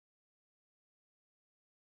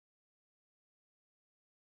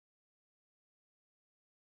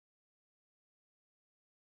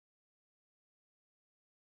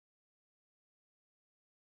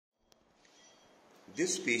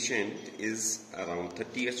This patient is around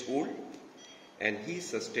 30 years old and he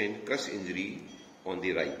sustained crush injury on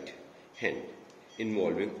the right hand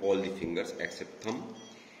involving all the fingers except thumb,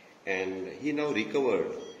 and he now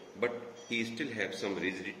recovered, but he still has some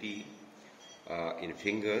rigidity in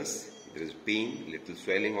fingers. There is pain, little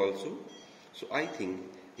swelling also. So I think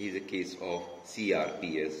he is a case of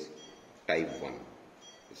CRPS type 1.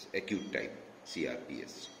 It's acute type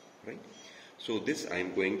CRPS, right? So this I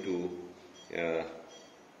am going to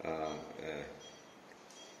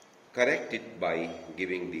correct it by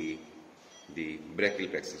giving the brachial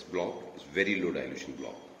plexus block. It's very low dilution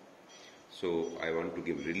block. So I want to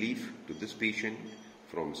give relief to this patient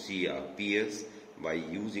from CRPS by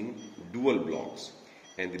using dual blocks.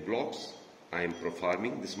 And the blocks I am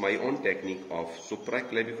performing, this is my own technique of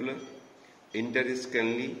supraclavicular,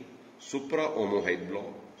 interscalene, supraomohyoid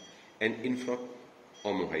block and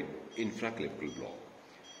infraclavicular block.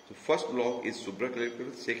 So first block is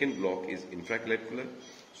supraclavicular, second block is infraclavicular.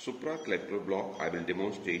 Supraclavicular block, I will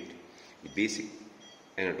demonstrate the basic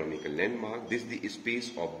anatomical landmark. This is the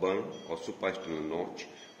space of burn or supraesternal notch.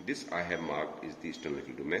 This I have marked is the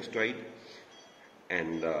sternocleidomastoid.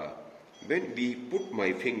 And when we put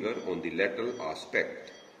my finger on the lateral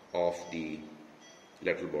aspect of the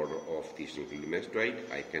lateral border of the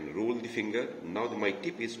sternocleidomastoid, I can roll the finger. Now my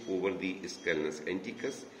tip is over the scalus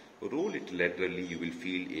anticus. Roll it laterally, you will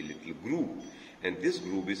feel a little groove, and this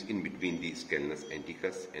groove is in between the scalus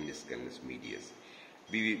anticus and the scalus medius.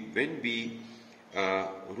 When we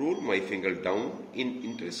roll my finger down in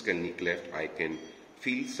interscalene cleft, I can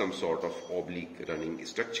feel some sort of oblique running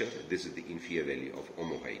structure. This is the inferior valley of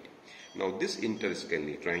omohyoid. Now this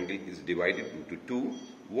interscalene triangle is divided into two.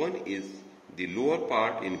 One is the lower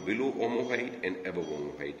part in below omohyoid and above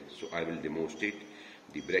omohyoid. So I will demonstrate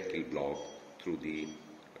the brachial block through the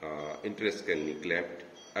interscalene cleft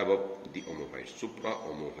above the omohyoid,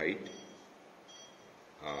 supraomohyoid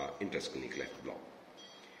interscalene cleft block.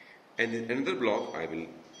 And in another block I will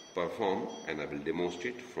perform and I will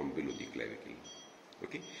demonstrate from below the clavicle.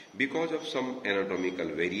 Okay? Because of some anatomical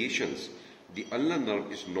variations, the ulnar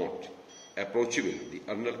nerve is not approachable. The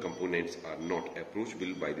ulnar components are not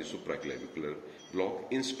approachable by the supraclavicular block,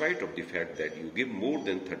 in spite of the fact that you give more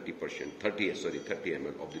than 30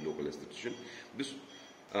 ml of the local institution.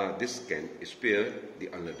 This can spare the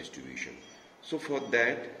ulnar distribution. So for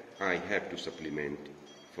that I have to supplement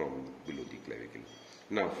from below the clavicle.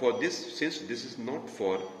 Now for this, since this is not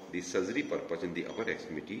for the surgery purpose in the upper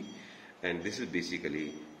extremity, and this is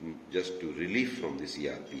basically just to relieve from the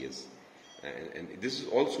CRPS, and this is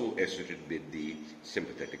also associated with the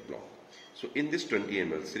sympathetic block. So in this 20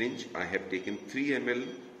 ml syringe I have taken 3 ml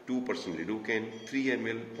 2% lidocaine, 3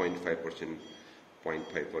 ml 0.5%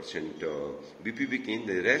 bupivacaine,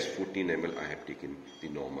 the rest 14 ml I have taken the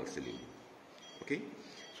normal saline. Okay,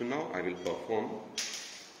 so now I will perform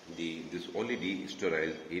this already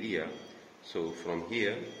sterile area. So from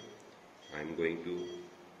here I am going to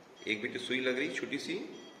एक बेटे सुई लग रही छोटी सी.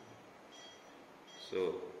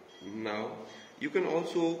 So now you can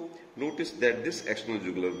also notice that this external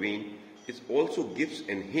jugular vein is also gives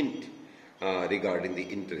an hint regarding the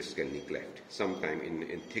interscalene cleft. Sometime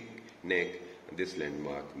in thick neck, this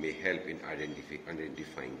landmark may help in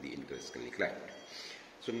identifying the interscalene cleft.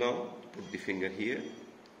 So now put the finger here,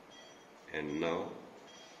 and now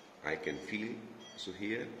I can feel. So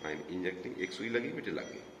here I am injecting. एक सुई लगी बेटे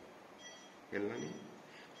लगी. हिलना नहीं.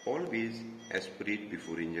 Always aspirate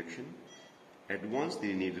before injection. Advance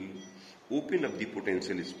the needle. Open up the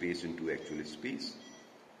potential space into actual space.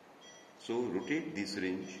 So rotate the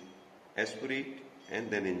syringe, aspirate and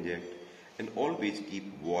then inject, and always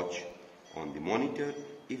keep watch on the monitor.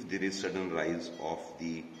 If there is sudden rise of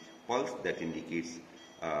the pulse, that indicates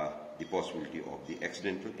the possibility of the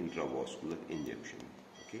accidental intravascular injection.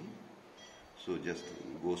 Okay, so just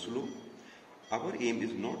go slow. Our aim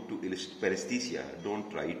is not to elicit paresthesia. Don't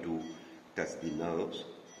try to touch the nerves.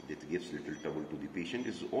 That gives little trouble to the patient.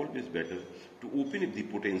 It is always better to open up the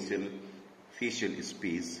potential facial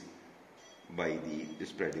space by the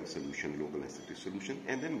spreading solution, local anesthetic solution,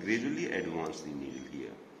 and then gradually advance the needle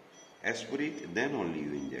here. Aspirate, then only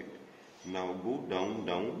you inject. Now go down,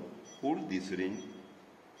 down, hold the syringe,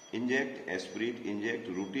 inject, aspirate, inject,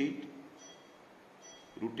 rotate,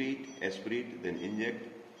 aspirate, then inject.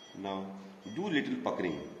 Now do little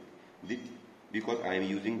puckering. Because I am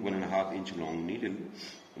using 1.5 inch long needle,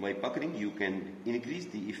 by puckering you can increase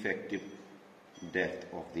the effective depth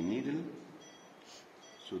of the needle.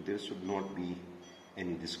 So there should not be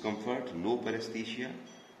any discomfort, no paresthesia.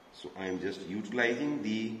 So I am just utilizing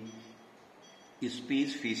the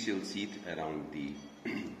space facial sheath around the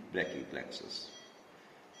brachial plexus.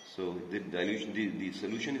 So the dilution, the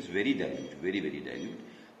solution is very dilute, very dilute.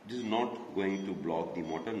 It is not going to block the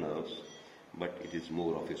motor nerves, but it is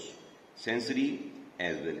more of a sensory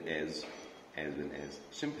as well as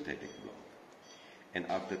sympathetic block. And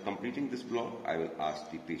after completing this block, I will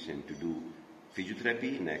ask the patient to do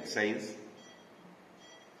physiotherapy and exercise.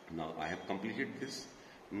 Now I have completed this.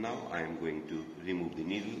 Now I am going to remove the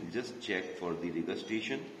needle, just check for the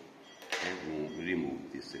regurgitation and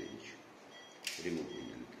remove the syringe. Remove the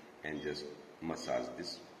needle and just massage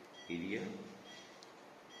this area.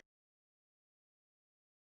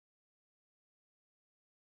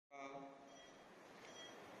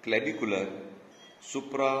 Clavicular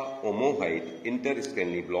supraomohyoid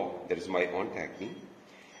interscalene block, that is my own technique,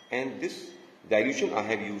 and this dilution I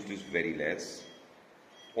have used is very less,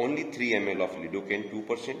 only 3 ml of lidocaine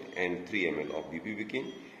 2% and 3 ml of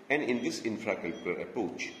bupivacaine. And in this infracalcular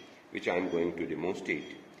approach, which I am going to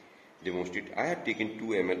demonstrate, I have taken 2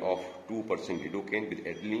 ml of 2% lidocaine with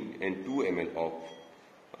adaline and 2 ml of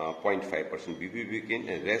 0.5% bupivacaine,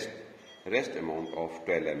 and rest amount of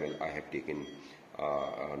 12 ml I have taken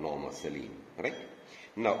normal saline, right?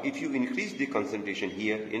 Now, if you increase the concentration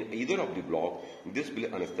here in either of the block, this will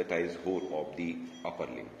anesthetize whole of the upper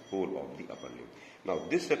limb, Now,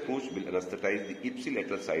 this approach will anesthetize the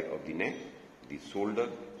ipsilateral side of the neck, the shoulder,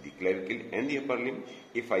 the clavicle, and the upper limb.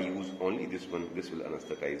 If I use only this one, this will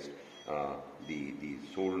anesthetize the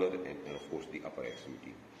shoulder and of course the upper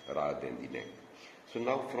extremity rather than the neck. So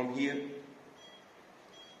now from here,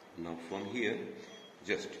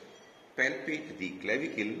 just palpate the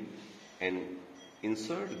clavicle and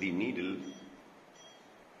insert the needle,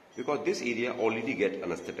 because this area already get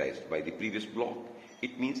anesthetized by the previous block.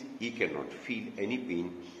 It means he cannot feel any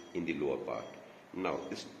pain in the lower part. Now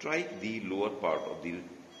strike the lower part of the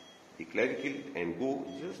clavicle and go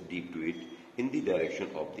just deep to it in the direction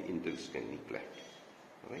of the interscalene cleft.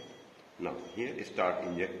 Right? Now here start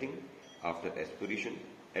injecting. After aspiration,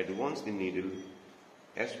 advance the needle,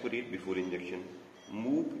 aspirate before injection,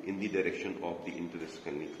 move in the direction of the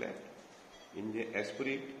interscalene cleft.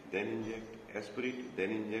 Aspirate, then inject, aspirate,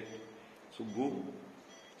 then inject. So go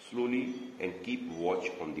slowly and keep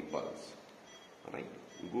watch on the pulse. Alright,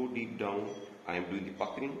 go deep down. I am doing the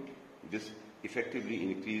puckering. This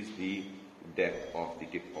effectively increases the depth of the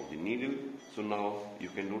tip of the needle. So now you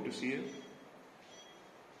can notice here.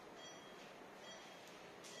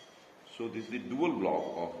 So this is the dual block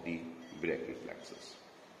of the brachial plexus.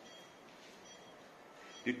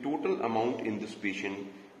 The total amount in this patient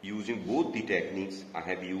using both the techniques, I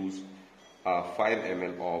have used 5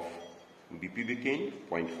 ml of bupivacaine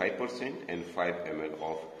 0.5% and 5 ml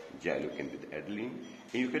of dilution with adaline.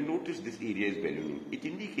 And you can notice this area is ballooning. It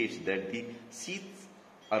indicates that the sheaths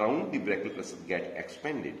around the brachial plexus get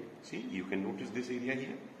expanded. See, you can notice this area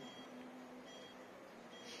here.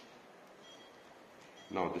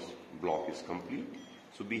 Now this block is complete.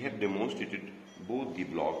 So we have demonstrated both the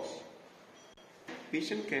blocks.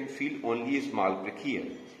 Patient can feel only a small prick here.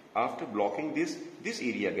 After blocking this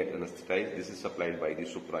area gets anesthetized. This is supplied by the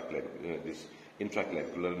this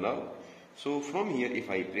intraclavicular nerve. So from here, if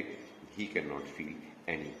I prick, he cannot feel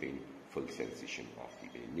any painful sensation of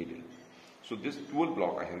the needle. So this dual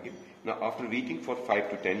block I have given. Now after waiting for 5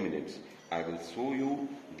 to 10 minutes, I will show you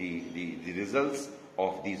the results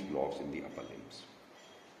of these blocks in the upper limbs.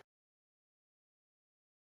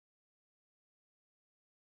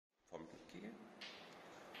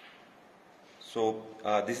 So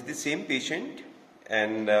this is the same patient,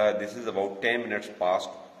 and this is about 10 minutes past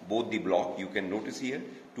both the block. You can notice here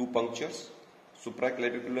 2 punctures,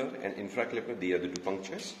 supraclavicular and infraclavicular. They are the 2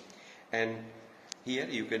 punctures, and here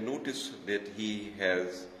you can notice that he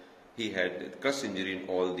had crush injury in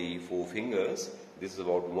all the 4 fingers. This is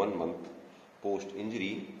about 1 month post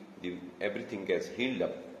injury. Everything gets healed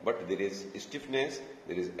up, but there is stiffness,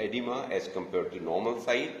 there is edema as compared to normal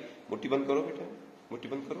side. Mutti band karo beta, mutti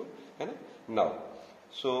band karo, hai na? Now,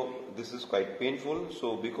 so this is quite painful.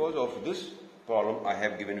 So because of this problem, I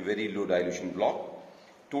have given very low dilution block.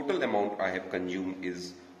 Total amount I have consumed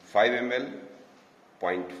is 5 ml,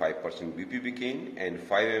 0.5% bupivacaine and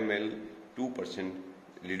 5 ml, 2%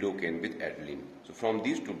 lidocaine with adaline. So from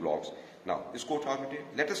these 2 blocks, now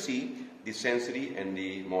let us see the sensory and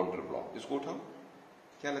the motor block. Isko uthao,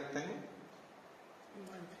 kya lagta hai?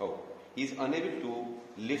 Oh, he is unable to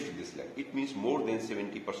lift this leg. It means more than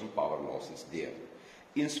 70% power loss is there.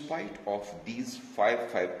 In spite of these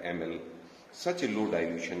 5 ml, such a low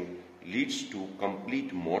dilution leads to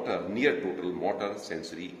complete motor, near total motor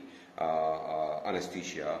sensory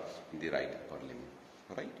anesthesia in the right upper limb.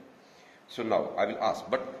 Right? So now I will ask,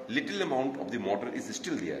 but little amount of the motor is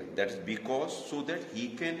still there. That is because so that he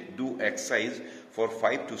can do exercise for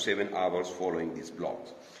 5 to 7 hours following these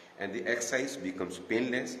blocks. And the exercise becomes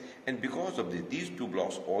painless, and because of these two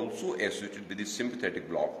blocks also associated with the sympathetic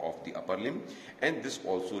block of the upper limb, and this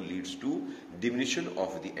also leads to diminution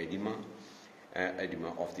of the edema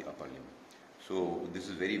of the upper limb. So this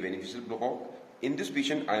is very beneficial block. In this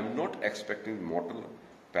patient I am not expecting motor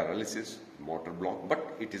paralysis, motor block,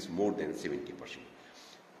 but it is more than 70%.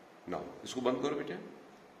 Now इसको बंद करो बेटा,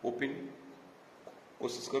 open,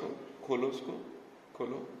 कोशिश करो, खोलो इसको,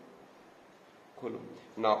 खोलो.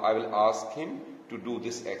 Now I will ask him to do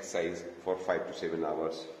this exercise for 5 to 7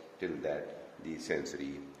 hours till that the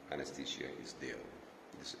sensory anesthesia is there.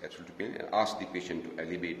 This is absolute pain, and ask the patient to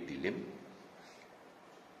elevate the limb.